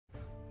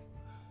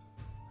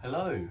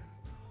Hello.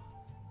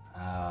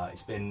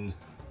 It's been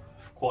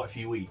quite a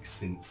few weeks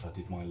since I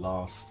did my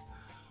last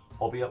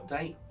hobby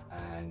update,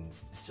 and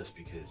it's just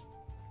because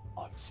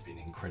I've just been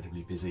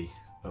incredibly busy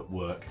at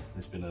work.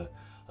 There's been a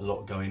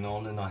lot going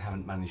on and I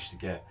haven't managed to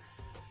get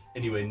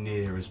anywhere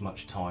near as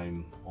much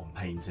time on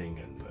painting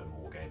and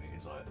wargaming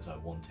as I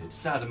wanted.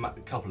 So I had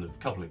a couple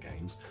of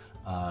games,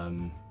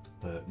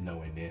 but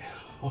nowhere near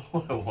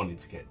what I wanted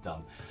to get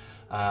done.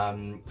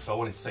 So I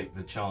wanted to take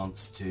the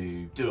chance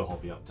to do a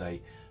hobby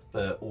update,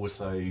 but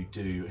also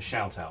do a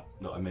shout out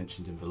that I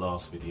mentioned in the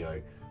last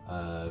video,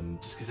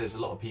 just because there's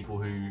a lot of people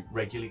who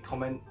regularly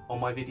comment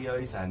on my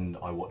videos and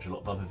I watch a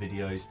lot of other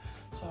videos,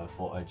 so I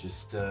thought I'd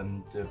just do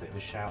a bit of a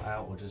shout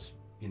out, or just,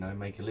 you know,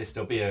 make a list.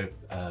 There'll be a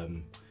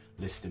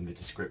list in the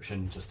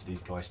description just to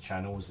these guys'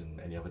 channels and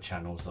any other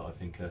channels that I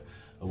think are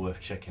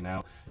worth checking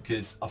out,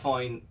 because I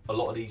find a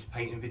lot of these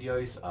painting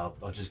videos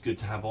are just good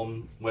to have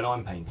on when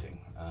I'm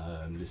painting.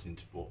 Listening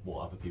to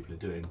what other people are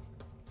doing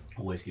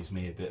always gives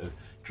me a bit of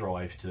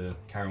drive to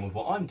carry on with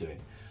what I'm doing.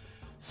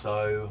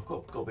 So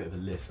I've got a bit of a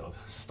list I've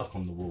stuck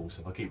on the wall,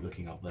 so if I keep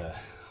looking up there,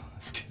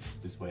 this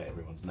is where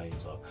everyone's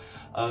names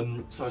are.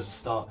 So as a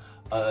start,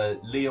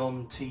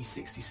 Leon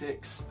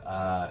T66,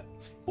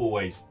 it's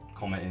always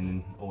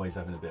commenting, always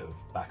having a bit of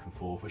back and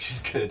forth, which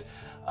is good.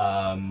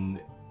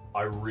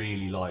 I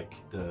really like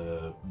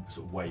the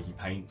sort of way he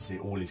paints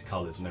it. All his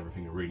colours and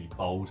everything are really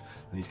bold,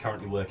 and he's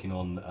currently working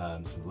on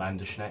some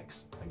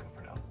Landerschnecks, I think I've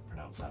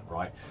pronounced that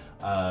right,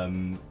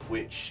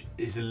 which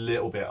is a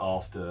little bit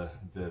after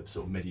the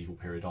sort of medieval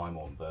period I'm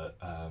on, but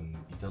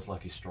he does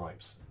like his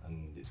stripes,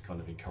 and it's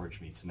kind of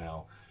encouraged me to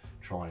now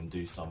try and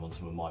do some on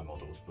some of my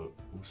models, but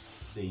we'll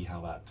see how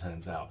that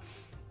turns out.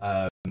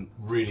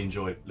 Really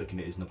enjoy looking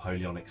at his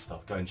Napoleonic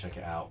stuff. Go and check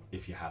it out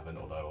if you haven't,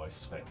 although I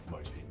suspect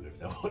most people, if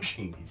they're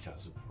watching these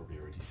channels, have probably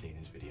already seen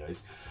his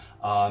videos.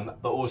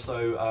 But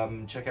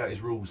also check out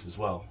his rules as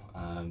well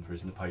for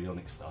his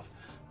Napoleonic stuff.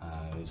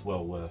 It's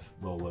well worth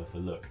a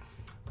look.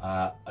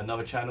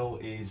 Another channel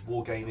is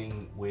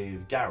Wargaming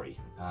with Gary,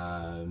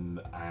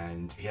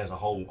 and he has a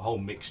whole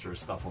mixture of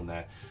stuff on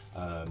there.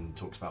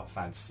 Talks about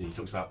fantasy,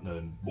 talks about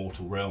the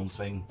Mortal Realms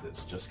thing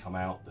that's just come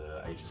out,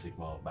 the Age of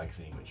Sigmar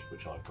magazine,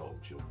 which I've got,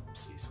 which you'll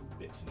see some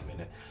bits in a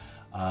minute.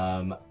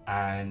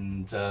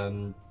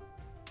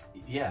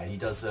 Yeah, he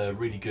does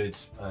really good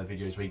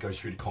videos where he goes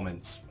through the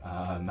comments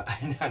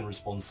and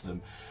responds to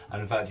them.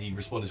 And in fact, he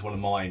responded to one of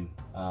mine,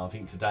 I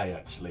think today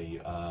actually,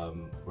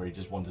 where he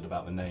just wondered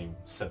about the name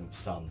Seventh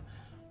Son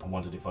and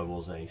wondered if I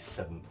was a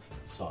seventh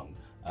son.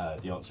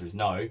 The answer is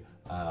no.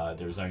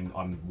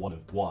 I'm one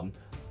of one.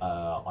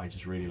 I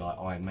just really like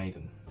Iron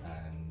Maiden,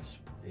 and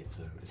it's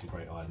a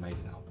great Iron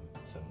Maiden album,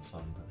 Seventh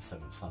Son, the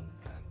Seventh Son,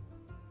 and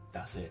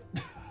that's it.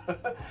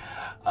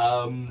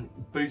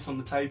 Boots on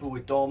the Table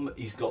with Dom,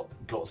 he's got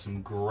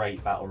some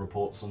great battle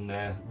reports on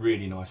there,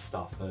 really nice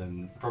stuff,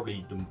 and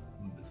probably the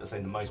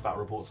most battle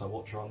reports I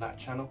watch are on that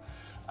channel.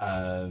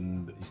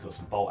 He's got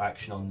some bolt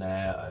action on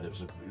there. There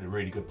was a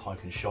really good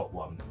pike and shot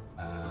one,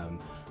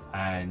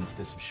 and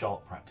there's some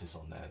sharp practice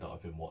on there that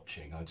I've been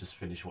watching. I just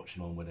finished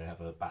watching on when they have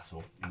a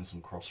battle in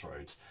some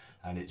crossroads,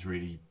 and it's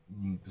really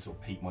sort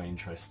of piqued my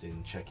interest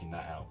in checking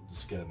that out, the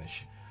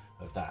skirmish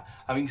of that.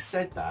 Having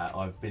said that,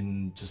 I've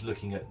been just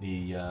looking at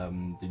the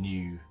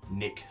new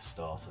Nick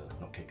starter,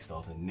 not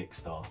Kickstarter, Nick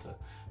starter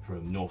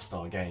from North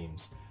Star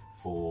Games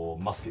for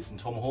muskets and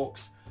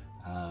tomahawks.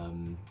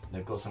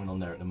 They've got something on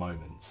there at the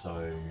moment,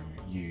 so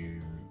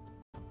you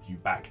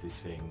back this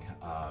thing,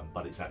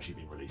 but it's actually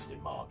been released in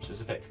March, so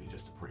it's effectively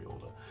just a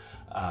pre-order,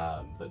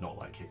 but not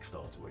like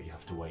Kickstarter where you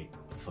have to wait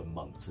for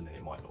months and then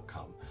it might not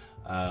come.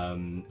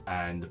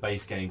 And the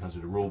base game comes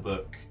with a rule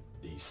book,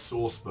 the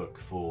source book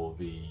for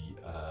the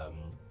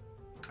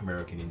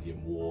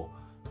American-Indian War,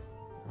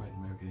 right?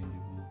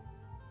 American-Indian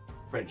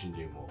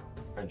War?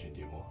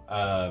 French-Indian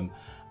War,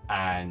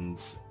 and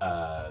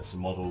some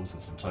models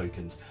and some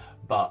tokens.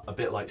 But a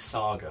bit like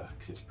Saga,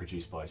 because it's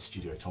produced by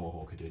Studio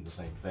Tomahawk, are doing the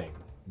same thing.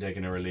 They're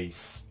going to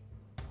release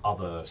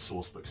other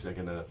source books. They're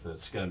going to, for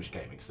skirmish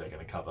gaming, so they're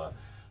going to cover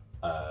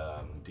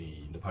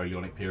the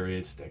Napoleonic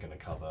period, they're going to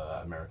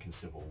cover American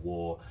Civil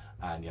War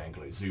and the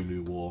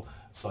Anglo-Zulu War.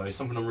 So it's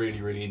something I'm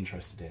really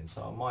interested in,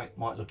 so I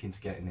might look into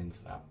getting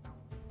into that.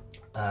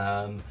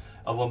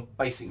 I've on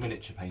basic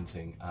miniature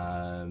painting.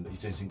 He's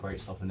doing some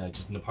great stuff in there,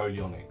 just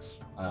Napoleonics.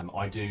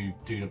 I do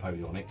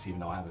Napoleonics, even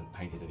though I haven't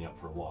painted any up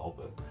for a while,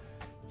 but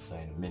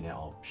say in a minute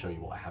I'll show you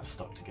what I have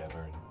stuck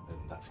together, and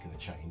that's going to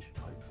change,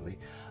 hopefully.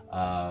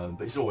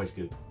 But it's always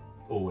good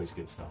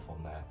stuff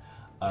on there.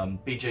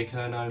 BJ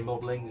Kerno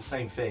modelling,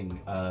 same thing,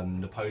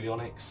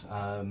 Napoleonics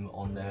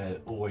on there,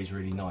 always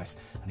really nice,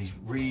 and he's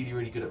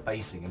really good at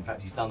basing. In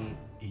fact,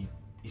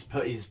 he's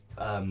put his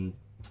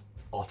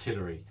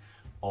artillery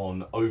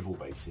on oval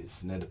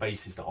bases, and they're the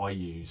bases that I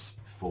use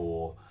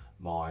for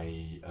my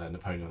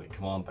Napoleonic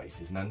command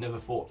bases, and I never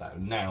thought that,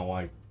 and now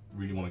I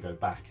really want to go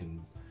back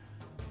and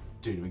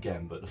do them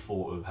again, but the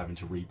thought of having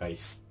to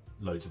rebase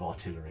loads of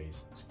artillery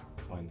is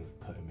kind of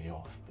putting me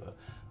off. But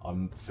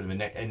I'm for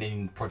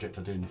any project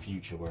I do in the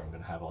future where I'm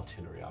going to have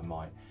artillery, I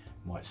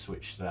might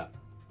switch to that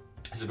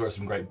He's got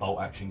some great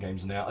bolt action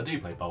games on there. I do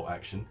play bolt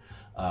action,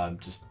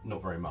 just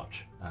not very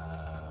much.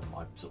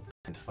 I sort of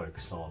tend to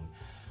focus on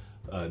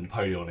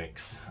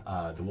Napoleonics,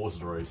 the Wars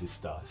of the Roses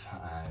stuff,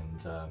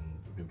 and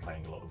we've been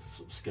playing a lot of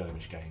sort of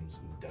skirmish games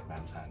and Dead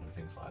Man's Hand and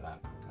things like that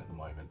at the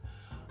moment.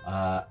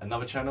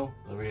 Another channel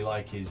I really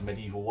like is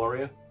Medieval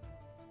Warrior,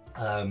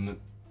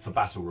 for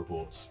battle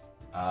reports.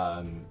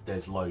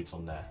 There's loads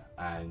on there,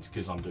 and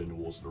because I'm doing the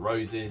Wars of the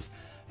Roses,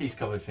 he's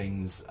covered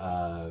things.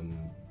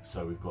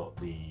 So we've got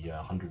the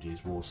 100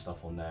 Years War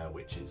stuff on there,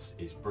 which is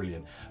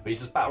brilliant. But he's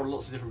just battled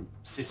lots of different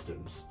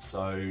systems.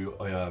 So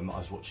I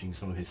was watching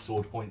some of his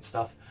sword point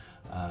stuff,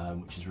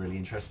 which is really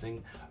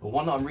interesting. But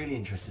one that I'm really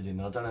interested in,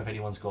 and I don't know if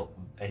anyone's got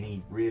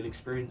any real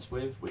experience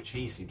with, which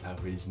he seemed to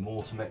have, is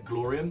Mortimet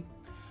Glorium.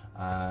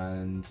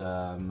 And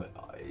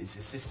it's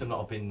a system that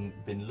I've been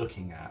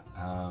looking at,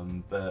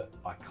 but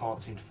I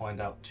can't seem to find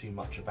out too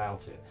much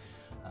about it.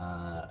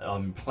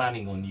 I'm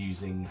planning on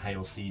using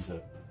Hail Caesar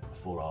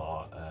for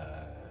our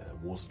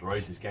Wars of the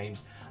Roses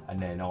games,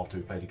 and then after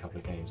we played a couple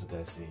of games, I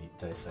dare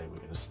say we're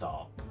going to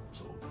start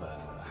sort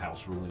of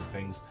house ruling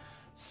things.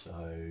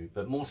 So,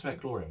 but Mortimet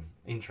Glorium,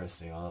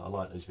 interesting. I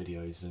like those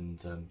videos, and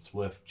it's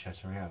worth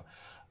checking out.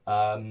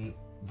 Von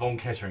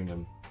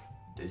Ketteringham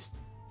is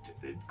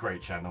a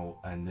great channel,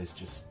 and there's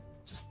just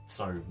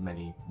so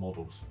many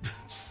models,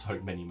 so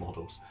many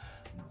models.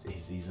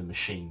 He's a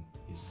machine.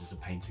 He's just a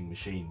painting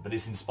machine, but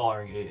it's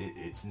inspiring.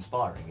 It's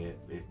inspiring.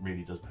 It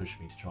really does push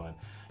me to try and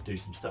do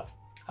some stuff.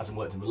 Hasn't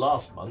worked in the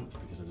last month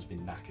because I've just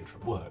been knackered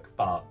from work,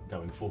 but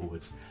going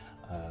forwards,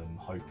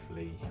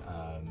 hopefully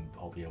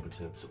I'll be able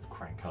to sort of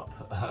crank up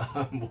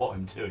what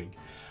I'm doing.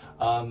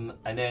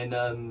 And then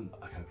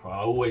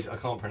I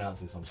can't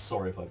pronounce this. I'm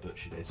sorry if I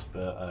butcher this,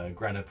 but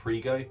Grana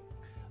Prigo.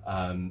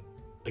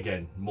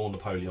 Again, more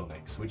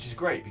Napoleonics, which is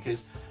great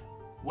because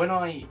when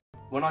I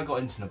got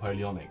into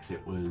Napoleonics,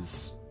 it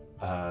was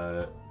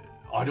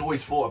I'd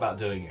always thought about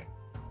doing it,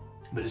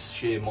 but the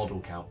sheer model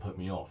count put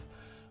me off.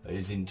 It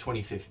was in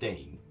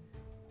 2015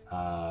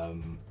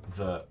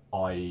 that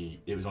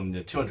it was on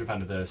the 200th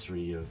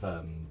anniversary of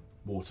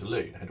Waterloo.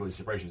 It had all these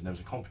celebrations, and there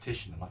was a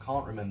competition, and I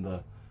can't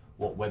remember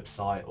what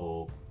website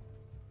or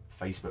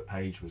Facebook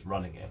page was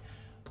running it,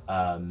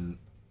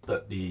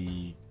 but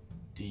the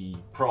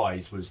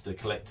prize was the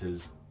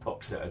collector's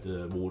box set of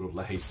the Ward of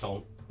La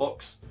Haison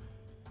box.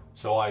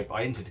 So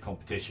I entered the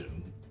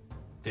competition,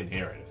 didn't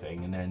hear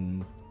anything, and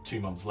then 2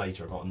 months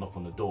later I got a knock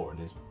on the door and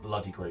this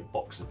bloody great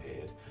box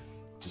appeared,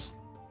 just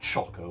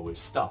chocker with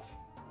stuff,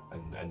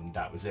 and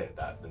that was it.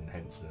 And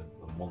hence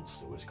a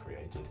monster was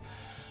created.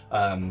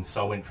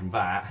 So I went from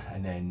that,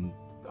 and then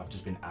I've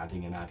just been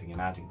adding and adding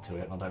and adding to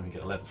it, and I don't think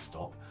it'll ever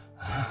stop.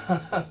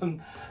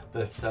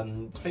 But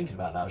thinking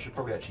about that, I should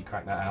probably actually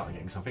crack that out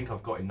again, because I think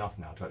I've got enough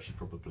now to actually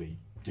probably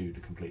do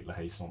the complete La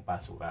Haison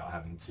battle without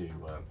having to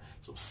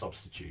sort of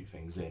substitute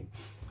things in.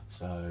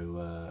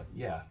 So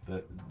yeah,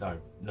 but no,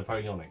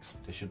 Napoleonics,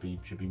 there should be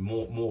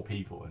more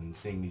people, and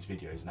seeing these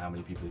videos and how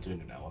many people are doing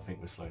it now, I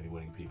think we're slowly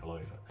winning people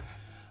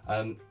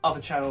over.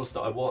 Other channels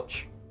that I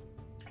watch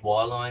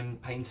while I'm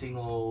painting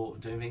or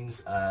doing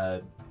things,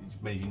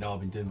 many of you know I've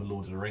been doing the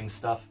Lord of the Rings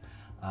stuff.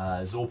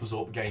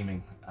 Zorp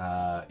Gaming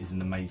is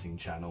an amazing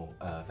channel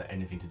for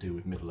anything to do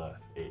with Middle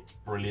Earth. It's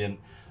brilliant.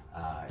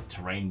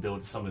 Terrain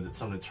build, some of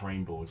the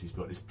terrain boards he's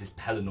got. This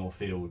Pelennor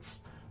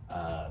Fields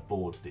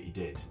board that he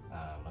did.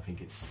 I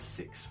think it's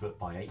 6 foot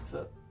by 8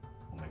 foot,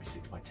 or maybe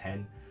 6 by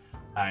 10,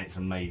 and it's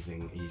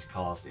amazing. He's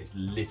cast it. It's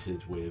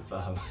littered with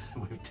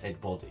with dead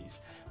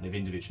bodies, and they've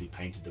individually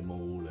painted them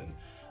all. And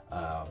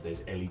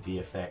there's LED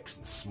effects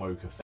and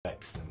smoke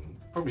effects, and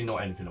probably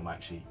not anything I'm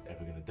actually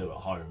ever going to do at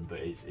home, but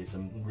it's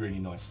some really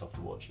nice stuff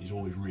to watch. He's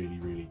always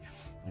really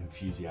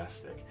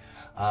enthusiastic.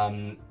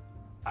 And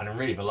then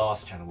really the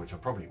last channel, which I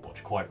probably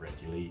watch quite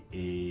regularly,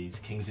 is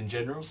Kings and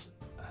Generals.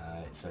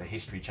 It's a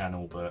history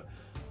channel, but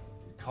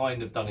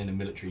kind of done in a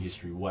military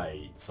history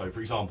way. So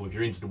for example, if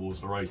you're into the Wars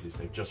of the Roses,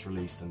 they've just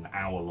released an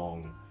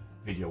hour-long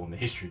video on the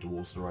history of the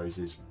Wars of the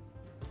Roses,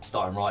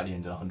 starting right at the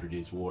end of the 100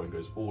 Years War and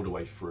goes all the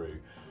way through,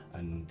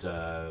 and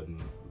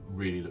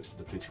really looks at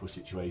the political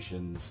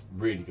situations,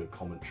 really good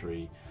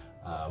commentary,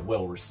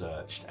 well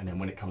researched. And then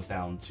when it comes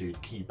down to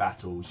key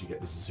battles, you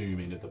get this zoom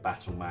in of the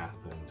battle map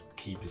and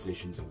key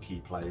positions and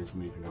key players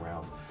moving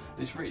around.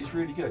 It's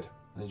really good,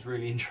 and it's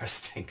really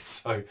interesting.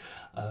 So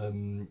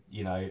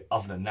you know,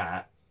 other than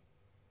that,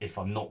 if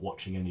I'm not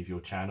watching any of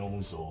your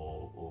channels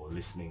or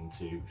listening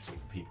to sort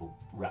of people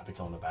rap it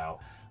on about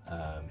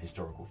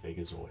historical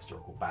figures or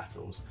historical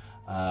battles,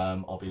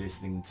 I'll be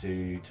listening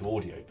to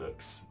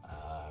audiobooks,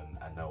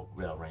 and they'll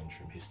range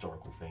from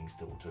historical things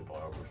to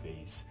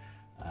autobiographies,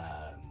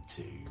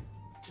 to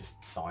just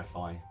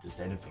sci-fi, just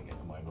anything at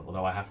the moment.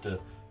 Although I have to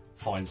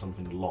find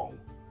something long.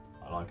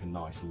 I like a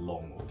nice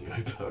long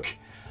audiobook.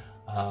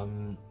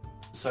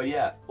 So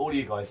yeah, all of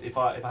you guys, if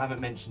I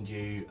haven't mentioned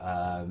you,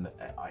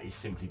 it's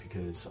simply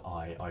because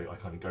I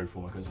kind of go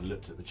for them because I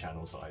looked at the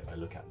channels I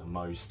look at the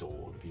most,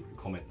 or the people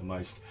who comment the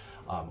most.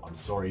 I'm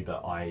sorry,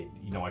 but I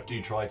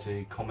do try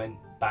to comment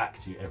back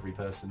to every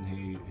person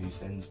who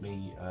sends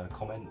me a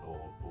comment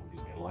or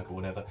gives me a like or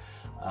whatever.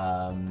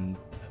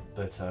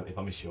 But if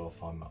I miss you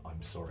off,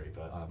 I'm sorry,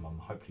 but I'm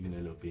hopefully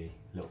going to be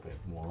a little bit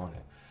more on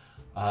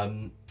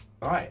it.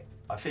 Alright,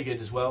 I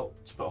figured as well,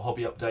 just put a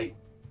hobby update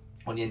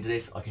on the end of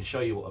this. I can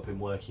show you what I've been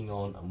working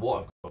on and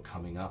what I've got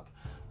coming up.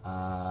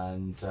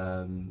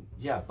 And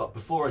yeah, but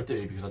before I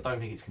do, because I don't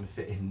think it's going to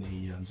fit in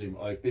the Zoom,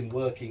 I've been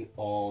working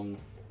on,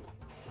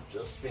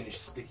 just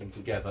finished sticking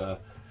together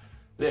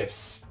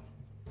this,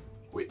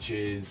 which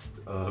is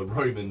a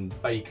Roman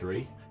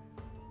bakery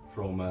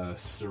from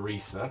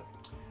Sarisa.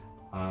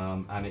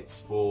 And it's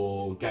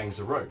for Gangs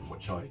of Rome,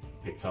 which I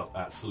picked up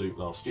at Salute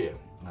last year.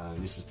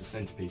 This was the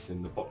centerpiece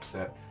in the box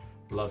set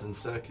Blood and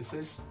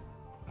Circuses.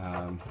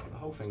 The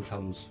whole thing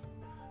comes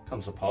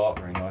apart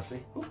very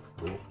nicely. Ooh,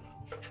 cool.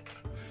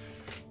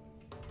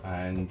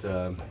 And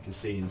you can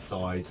see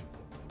inside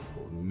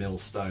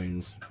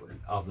millstones,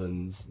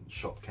 ovens,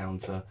 shop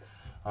counter,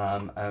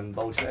 and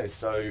bolts.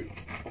 So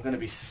I'm going to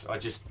be.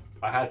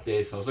 I had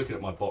this. I was looking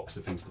at my box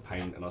of things to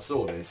paint, and I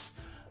saw this.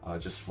 I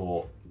just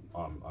thought,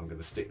 I'm going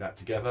to stick that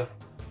together.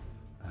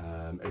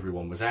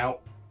 Everyone was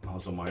out, I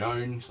was on my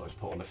own, so I just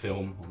put on a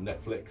film on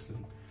Netflix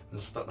and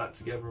stuck that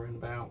together in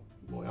about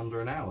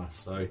under an hour.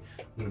 So I'm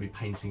going to be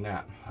painting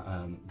that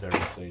very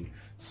soon.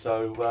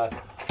 So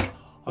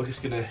I'm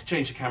just going to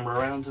change the camera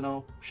around and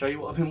I'll show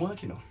you what I've been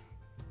working on.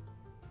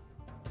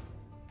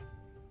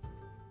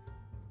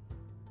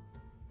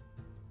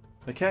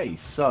 Okay,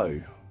 so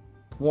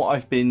what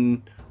I've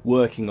been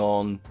working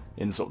on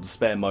in sort of the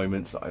spare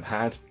moments that I've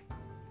had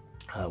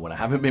when I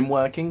haven't been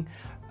working.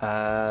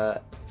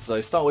 So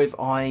start with,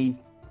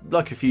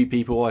 like a few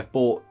people, I've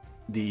bought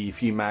the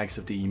few mags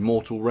of the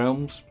Mortal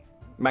Realms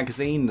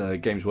magazine, the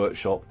Games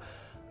Workshop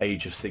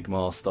Age of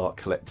Sigmar start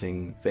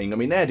collecting thing. I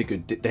mean, they have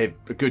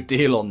a good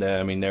deal on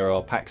there. I mean, there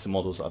are packs of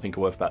models that I think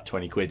are worth about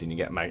 20 quid, and you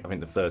get, I think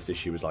the first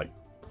issue was like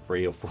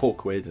 3 or 4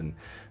 quid, and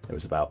there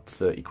was about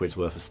 30 quid's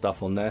worth of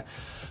stuff on there.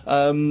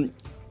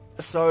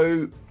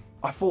 So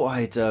I thought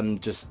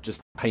I'd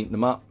just paint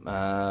them up.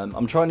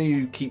 I'm trying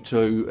to keep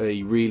to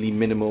a really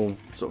minimal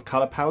sort of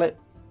colour palette,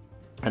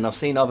 and I've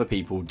seen other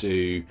people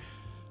do,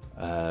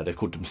 they've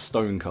called them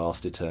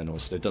Stonecast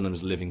Eternals. They've done them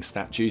as living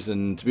statues,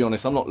 and to be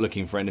honest, I'm not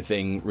looking for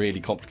anything really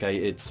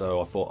complicated,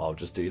 so I thought I'll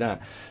just do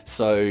that.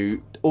 So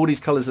all these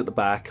colours at the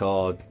back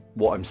are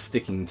what I'm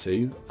sticking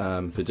to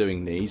for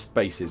doing these.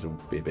 Bases will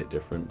be a bit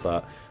different,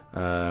 but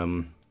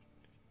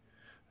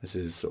this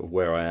is sort of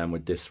where I am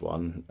with this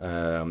one.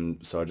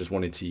 So I just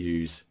wanted to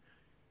use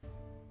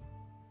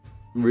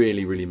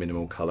really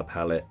minimal colour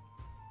palette,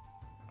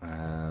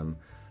 and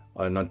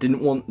I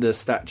didn't want the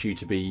statue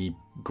to be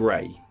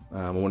grey.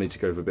 I wanted to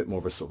go for a bit more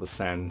of a sort of a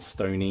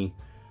sandstony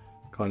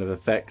kind of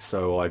effect,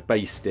 so I've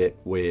based it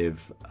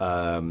with,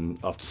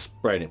 after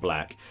spraying it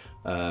black,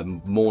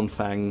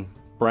 Mournfang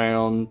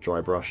brown,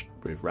 dry brushed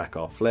with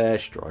Rackar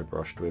flesh, dry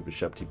brushed with a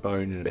Shabti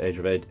bone and a bit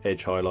of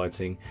edge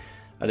highlighting,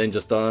 and then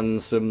just done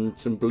some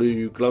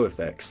blue glow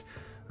effects.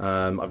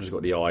 I've just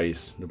got the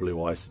eyes, the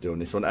blue eyes to do on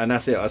this one, and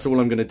that's it. That's all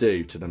I'm going to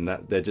do to them.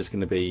 That they're just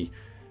going to be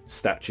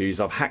statues.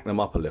 I've hacked them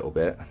up a little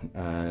bit,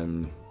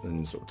 and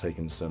sort of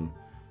taken some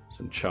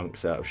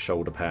chunks out of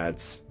shoulder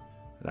pads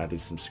and added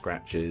some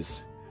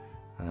scratches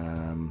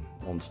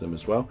onto them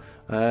as well.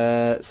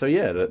 So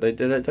yeah, they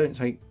don't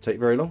take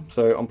very long.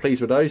 So I'm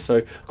pleased with those. So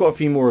I've got a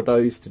few more of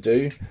those to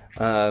do.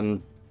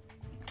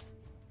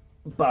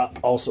 But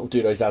I'll sort of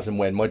do those as and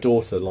when. My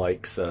daughter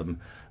likes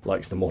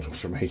the models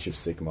from Age of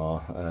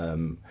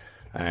Sigmar,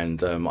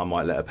 and I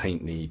might let her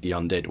paint the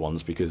undead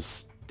ones,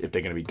 because if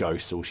they're going to be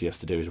ghosts, all she has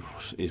to do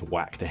is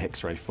whack the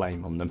Hex-Ray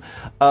flame on them.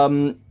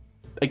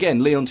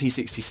 Again, Leon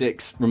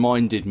T66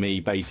 reminded me,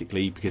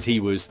 basically, because he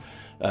was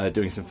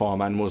doing some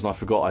farm animals, and I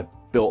forgot I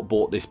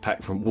bought this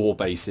pack from War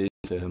Bases,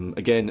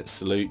 again at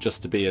Salute,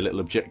 just to be a little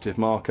objective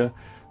marker.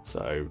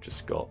 So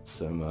just got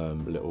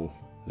some little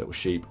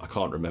sheep. I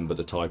can't remember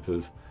the type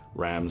of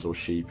rams or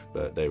sheep,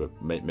 but they were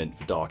meant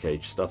for Dark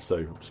Age stuff,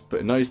 so just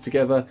putting those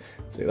together.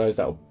 So those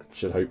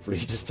should hopefully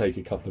just take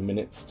a couple of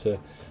minutes to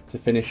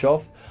finish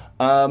off.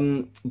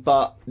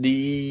 But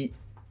the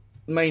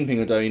main thing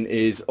I'm doing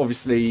is,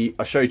 obviously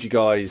I showed you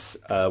guys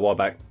a while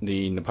back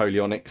the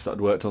Napoleonics that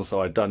I'd worked on,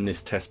 so I'd done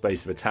this test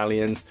base of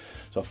Italians,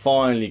 so I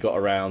finally got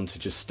around to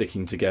just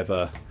sticking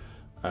together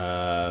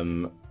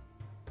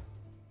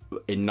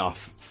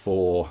enough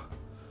for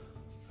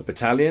a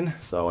battalion.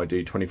 So I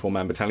do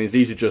 24-man battalions.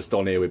 These are just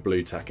on here with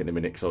blue tack in a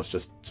minute, because I was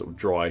just sort of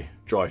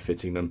dry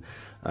fitting them,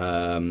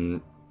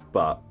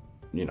 but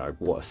you know,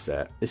 what a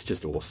set. It's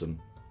just awesome.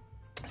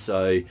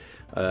 So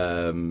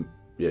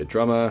yeah,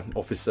 drummer,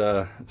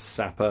 officer,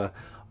 sapper.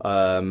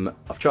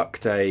 I've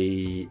chucked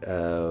a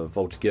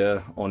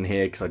Voltigeur on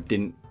here because I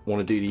didn't want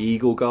to do the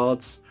Eagle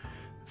Guards.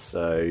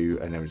 So,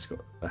 and then we've just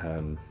got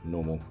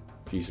normal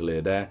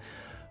Fusilier there.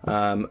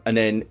 And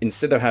then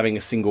instead of having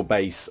a single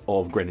base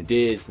of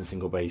grenadiers and a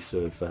single base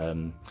of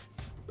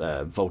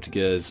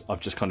voltigeurs,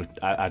 I've just kind of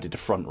added a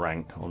front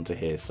rank onto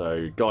here.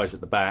 So guys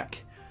at the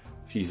back,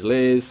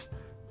 Fusiliers,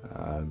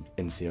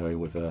 NCO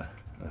with a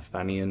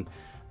Fanion,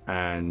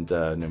 and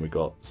then we've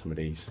got some of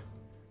these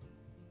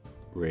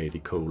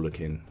really cool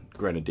looking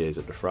grenadiers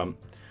at the front.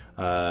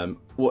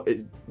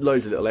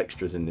 Loads of little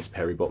extras in this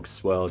Perry box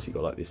as well, so you've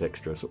got like this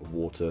extra sort of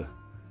water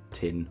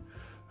tin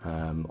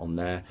on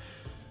there.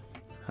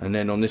 And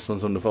then on this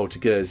one's on the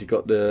Voltigeurs, you've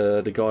got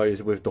the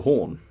guys with the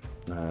horn,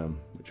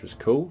 which was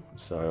cool,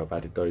 so I've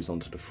added those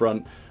onto the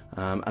front.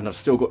 And I've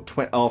still got,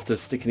 after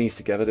sticking these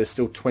together, there's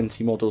still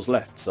 20 models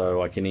left,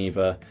 so I can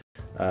either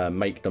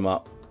make them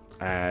up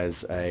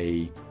as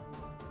a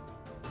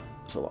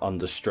sort of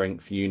under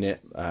strength unit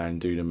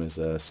and do them as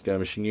a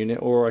skirmishing unit,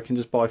 or I can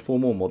just buy 4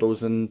 more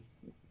models and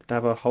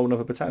have a whole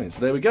nother battalion. So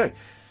there we go,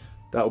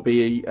 that will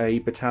be a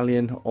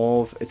battalion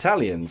of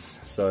Italians.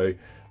 So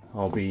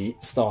I'll be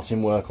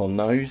starting work on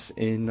those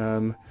in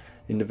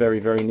the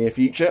very near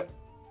future.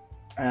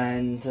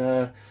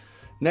 And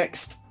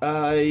next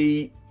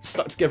I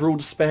stuck together all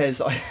the spares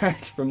that I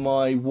had from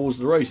my Wars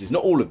of the Roses.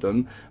 Not all of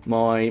them,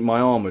 my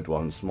armoured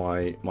ones,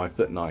 my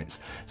foot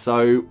knights.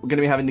 So we're going to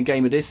be having the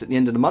game of this at the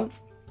end of the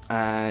month,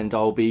 and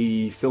I'll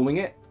be filming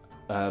it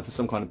for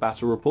some kind of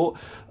battle report.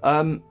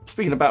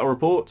 Speaking of battle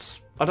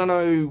reports, I don't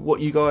know what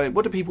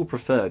do people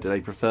prefer? Do they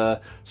prefer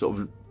sort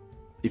of,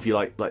 if you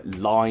like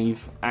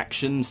live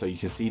action, so you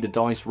can see the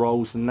dice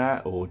rolls and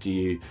that, or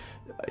do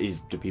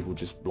people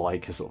just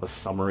like a sort of a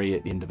summary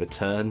at the end of a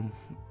turn?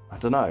 I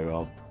don't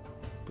know.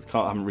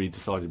 I haven't really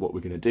decided what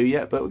we're going to do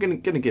yet, but we're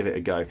going to give it a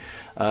go.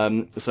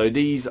 So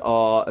these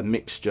are a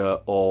mixture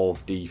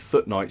of the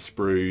Foot Knight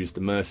sprues,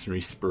 the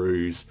Mercenary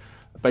sprues,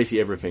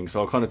 basically everything.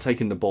 So I've kind of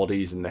taken the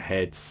bodies and the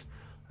heads,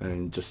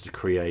 and just to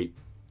create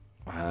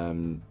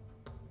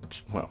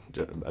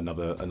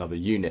another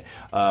unit.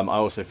 I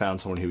also found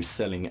someone who was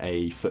selling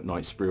a Foot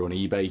Knight sprue on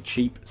eBay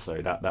cheap,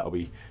 so that'll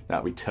be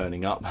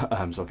turning up,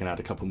 so I can add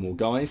a couple more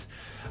guys.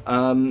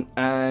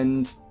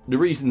 And the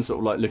reason sort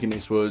of like looking at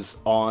this was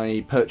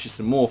I purchased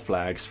some more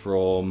flags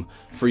from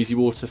Freezy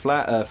Water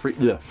Flags,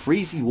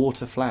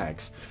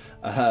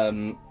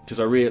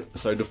 because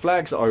so the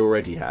flags that I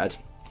already had,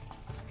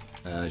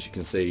 as you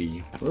can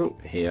see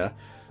here,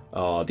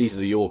 these are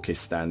the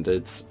Yorkist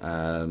standards.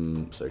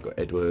 So we've got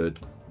Edward,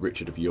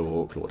 Richard of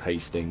York, Lord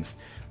Hastings,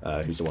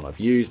 who's the one I've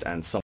used,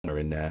 and somewhere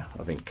in there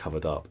I think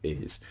covered up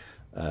is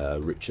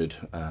Richard,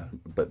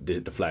 but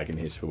the flag in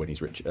his for when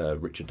he's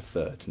Richard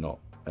III, not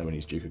when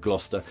he's Duke of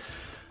Gloucester.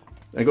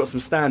 I got some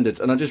standards,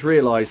 and I just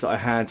realised that I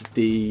had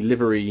the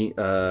livery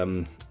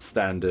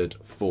standard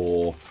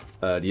for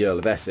the Earl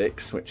of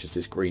Essex, which is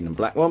this green and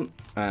black one,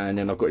 and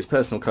then I've got his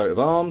personal coat of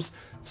arms.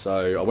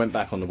 So I went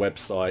back on the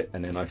website,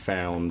 and then I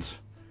found,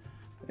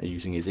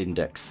 using his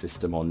index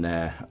system on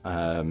there,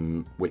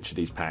 which of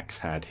these packs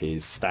had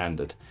his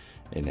standard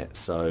in it.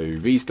 So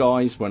these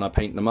guys, when I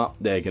paint them up,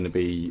 they're going to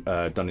be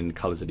done in the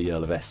colours of the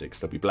Earl of Essex.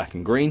 They'll be black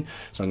and green.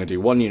 So I'm going to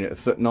do one unit of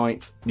Foot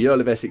Knights. The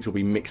Earl of Essex will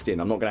be mixed in.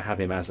 I'm not going to have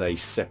him as a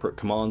separate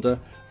commander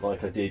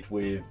like I did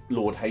with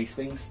Lord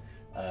Hastings,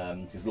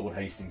 because Lord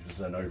Hastings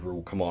was an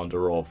overall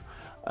commander of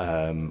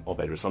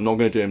Edward. So I'm not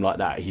going to do him like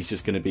that. He's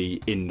just going to be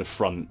in the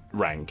front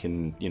rank,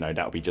 and you know,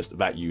 that'll be just,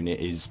 that unit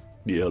is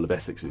the Earl of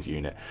Essex's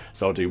unit.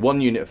 So I'll do one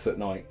unit of Foot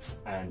Knights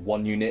and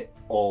one unit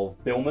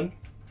of Billmen,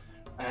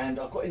 and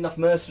I've got enough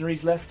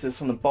mercenaries left to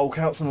sort of bulk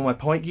out some of my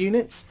pike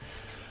units.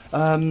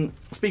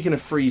 Speaking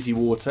of Freezy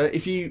Water,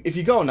 if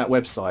you go on that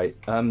website,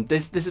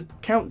 there's a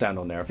countdown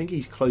on there. I think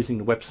he's closing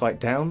the website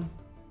down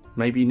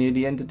maybe near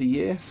the end of the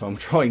year, so I'm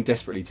trying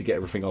desperately to get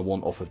everything I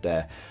want off of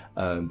there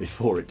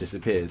before it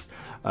disappears.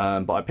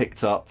 But I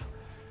picked up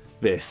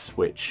this,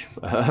 which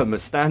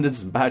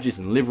standards and badges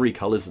and livery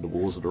colours of the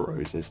Wars of the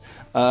Roses.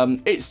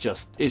 It's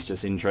just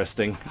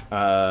interesting.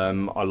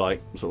 I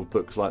like sort of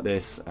books like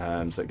this,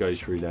 so it goes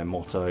through their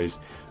mottos,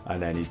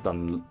 and then he's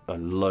done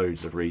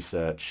loads of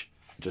research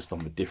just on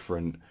the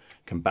different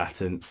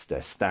combatants,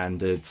 their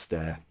standards,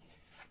 their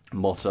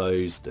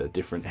mottos, the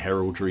different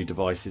heraldry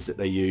devices that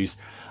they use,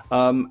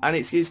 and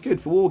it's good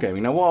for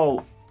wargaming. Now,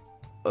 while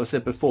I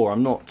said before,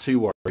 I'm not too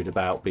worried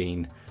about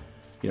being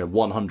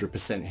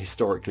 100%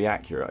 historically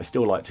accurate, I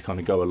still like to kind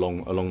of go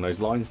along those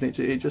lines, and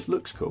it just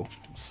looks cool.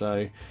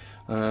 So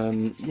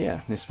yeah,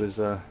 this was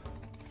a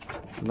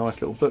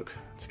nice little book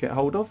to get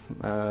hold of.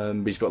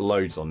 But he's got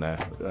loads on there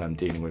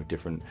dealing with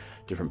different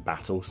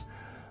battles.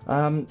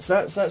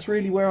 So that's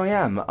really where I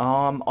am.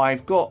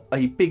 I've got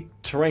a big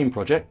terrain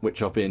project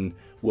which I've been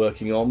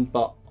working on,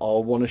 but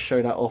I'll want to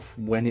show that off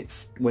when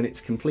it's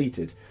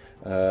completed.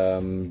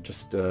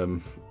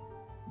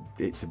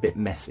 It's a bit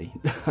messy,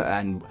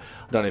 and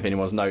I don't know if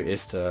anyone's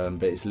noticed,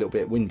 but it's a little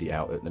bit windy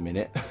out at the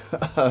minute.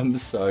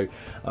 So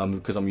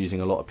because I'm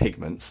using a lot of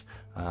pigments,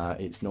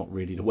 it's not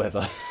really the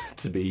weather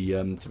to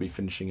be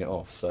finishing it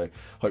off. So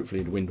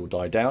hopefully the wind will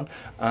die down.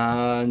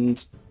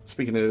 And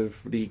speaking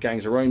of the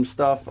Gangs of Rome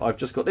stuff, I've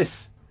just got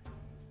this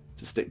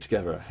to stick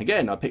together.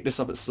 Again, I picked this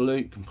up at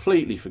Salute,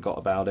 completely forgot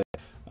about it.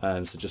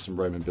 So just some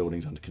Roman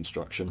buildings under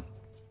construction.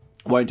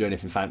 I won't do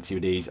anything fancy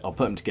with these. I'll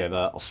put them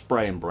together, I'll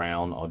spray them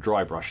brown, I'll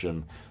dry brush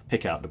them,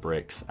 pick out the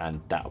bricks,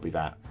 and that'll be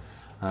that.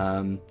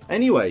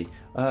 Anyway,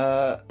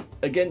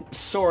 again,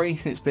 sorry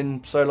it's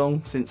been so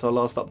long since I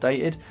last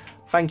updated.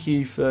 Thank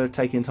you for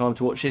taking time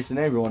to watch this, and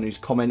everyone who's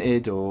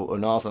commented or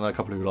asked. I know a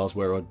couple of people asked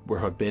where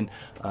I've been.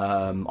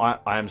 I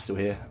am still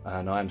here,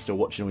 and I am still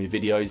watching all your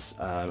videos,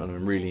 and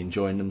I'm really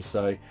enjoying them.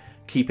 So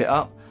keep it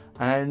up,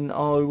 and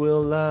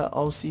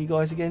I'll see you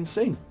guys again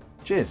soon.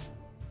 Cheers.